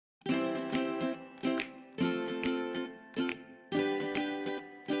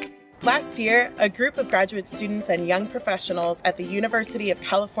Last year, a group of graduate students and young professionals at the University of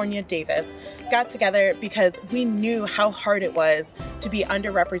California, Davis got together because we knew how hard it was to be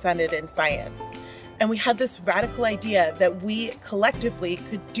underrepresented in science. And we had this radical idea that we collectively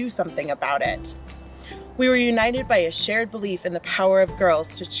could do something about it. We were united by a shared belief in the power of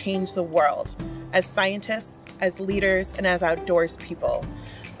girls to change the world, as scientists, as leaders, and as outdoors people.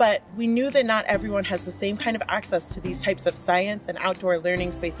 But we knew that not everyone has the same kind of access to these types of science and outdoor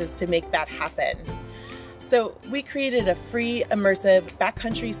learning spaces to make that happen. So we created a free, immersive,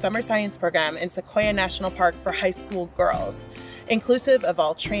 backcountry summer science program in Sequoia National Park for high school girls, inclusive of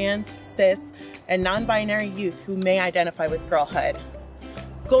all trans, cis, and non-binary youth who may identify with girlhood.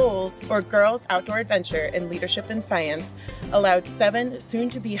 Goals, or Girls Outdoor Adventure in Leadership in Science, allowed 7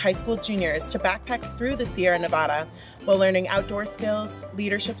 soon-to-be high school juniors to backpack through the Sierra Nevada while learning outdoor skills,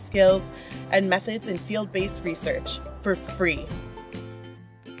 leadership skills, and methods in field-based research for free.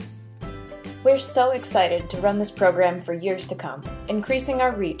 We're so excited to run this program for years to come, increasing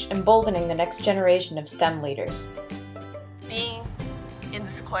our reach and emboldening the next generation of STEM leaders. Being in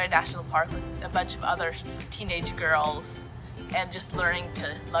the Sequoia National Park with a bunch of other teenage girls and just learning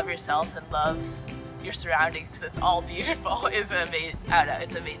to love yourself and love your surroundings because it's all beautiful is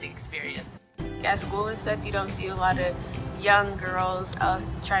it's an amazing experience. At school and stuff, you don't see a lot of young girls out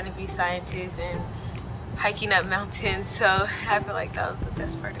trying to be scientists and hiking up mountains, so I feel like that was the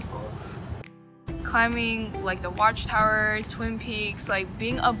best part of goals. Climbing like the Watchtower, Twin Peaks, like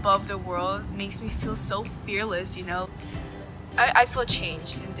being above the world makes me feel so fearless, you know. I feel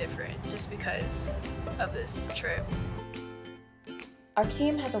changed and different just because of this trip. Our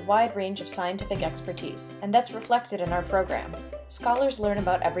team has a wide range of scientific expertise, and that's reflected in our program. Scholars learn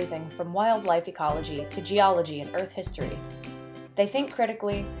about everything from wildlife ecology to geology and Earth history. They think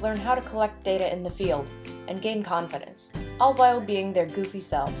critically, learn how to collect data in the field, and gain confidence, all while being their goofy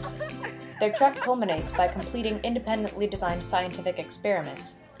selves. Their trek culminates by completing independently designed scientific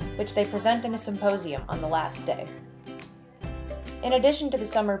experiments, which they present in a symposium on the last day. In addition to the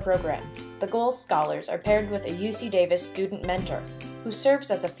summer program, the Goals scholars are paired with a UC Davis student mentor, who serves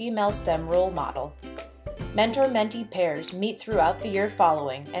as a female STEM role model. Mentor-mentee pairs meet throughout the year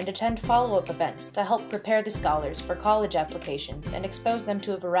following and attend follow-up events to help prepare the scholars for college applications and expose them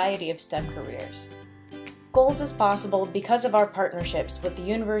to a variety of STEM careers. Goals is possible because of our partnerships with the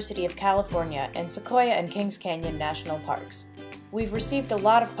University of California and Sequoia and Kings Canyon National Parks. We've received a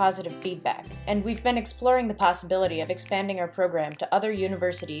lot of positive feedback, and we've been exploring the possibility of expanding our program to other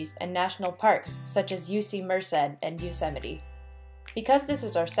universities and national parks such as UC Merced and Yosemite. Because this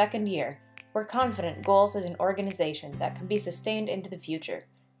is our second year, we're confident Goals is an organization that can be sustained into the future.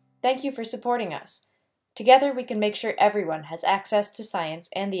 Thank you for supporting us. Together we can make sure everyone has access to science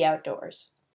and the outdoors.